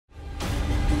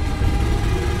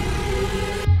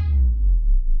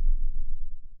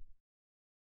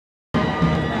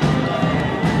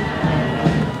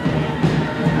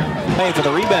pay for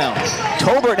the rebound.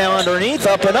 Tolbert now underneath,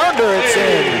 up and under, it's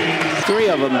in. 3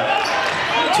 of them.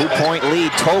 2-point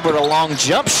lead. Tolbert a long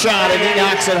jump shot, and he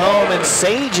knocks it home, and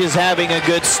Sage is having a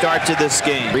good start to this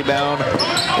game. Rebound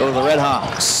go to the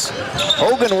Redhawks.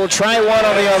 Hogan will try one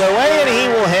on the other way, and he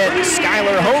will hit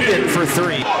Skylar Hogan for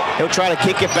 3. He'll try to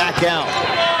kick it back out.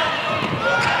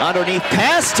 Underneath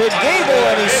pass to Gable,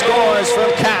 and he scores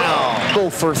from Cal. Gable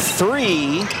for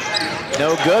 3.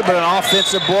 No good, but an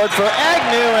offensive board for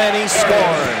Agnew, and he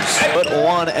scores. But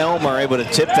one Elmer able to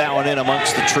tip that one in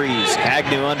amongst the trees.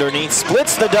 Agnew underneath,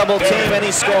 splits the double team, and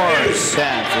he scores.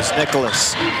 Staff is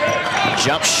Nicholas.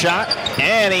 Jump shot,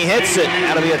 and he hits it.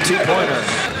 That'll be a 2-pointer.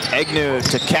 Agnew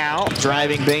to Cal,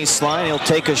 driving baseline. He'll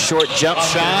take a short jump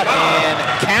shot, and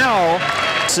Cal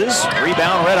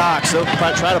rebound Redhawks. They'll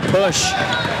try to push.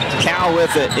 Cal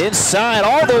with it inside,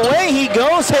 all the way he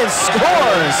goes and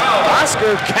scores.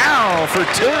 Oscar Cal for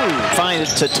 2. Find it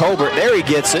to Tolbert. There he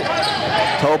gets it.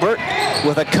 Tolbert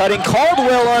with a cutting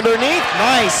Caldwell underneath.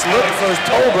 Nice look for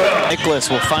Tolbert. Nicholas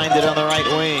will find it on the right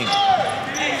wing.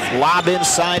 Lob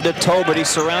inside to Tolbert. He's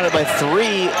surrounded by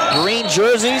 3 green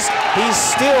jerseys. He's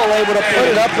still able to put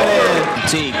it up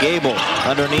and in. Gable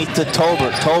underneath to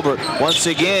Tolbert. Tolbert once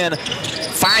again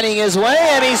finding his way,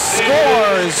 and he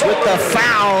scores with the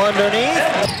foul underneath.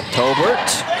 Tolbert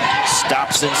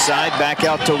stops inside, back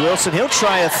out to Wilson. He'll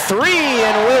try a 3,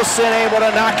 and Wilson able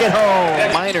to knock it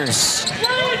home. Miners.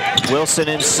 Wilson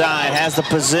inside, has the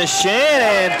position,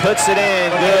 and puts it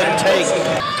in. Good take.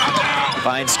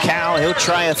 Finds Cal, he'll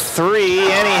try a 3,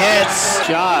 and he hits.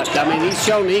 Shot. I mean, he's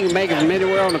shown he can make it from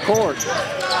anywhere on the court.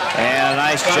 And a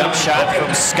nice jump shot from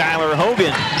Skylar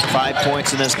Hogan. 5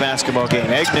 points in this basketball game.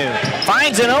 Agnew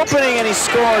finds an opening, and he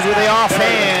scores with the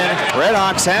offhand.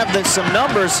 Redhawks have some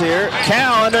numbers here.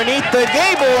 Cal underneath the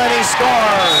Gable, and he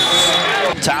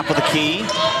scores. Top of the key.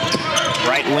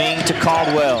 Right wing to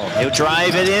Caldwell. He'll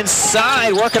drive it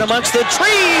inside, working amongst the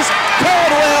trees.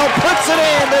 Caldwell puts it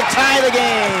in to tie the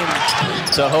game.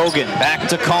 So Hogan back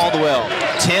to Caldwell.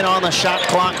 10 on the shot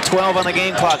clock, 12 on the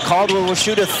game clock. Caldwell will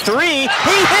shoot a 3. He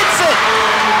hits it.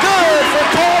 Good for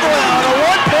Caldwell. And a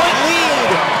 1-point lead.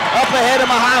 Up ahead of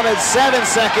Muhammad. 7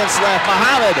 seconds left.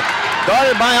 Muhammad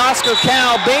guarded by Oscar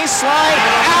Cal. Baseline,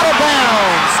 out of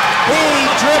bounds. He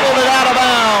dribbled it out of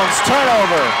bounds.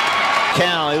 Turnover.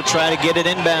 Cal, he'll try to get it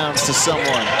inbounds to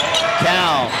someone.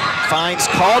 Cal finds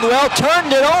Caldwell,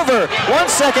 turned it over. 1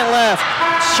 second left.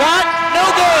 Shot, no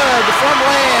good from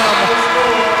Lamb.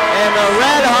 And the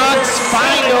Redhawks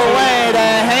find a way to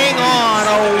hang on.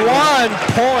 A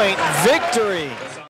 1-point victory.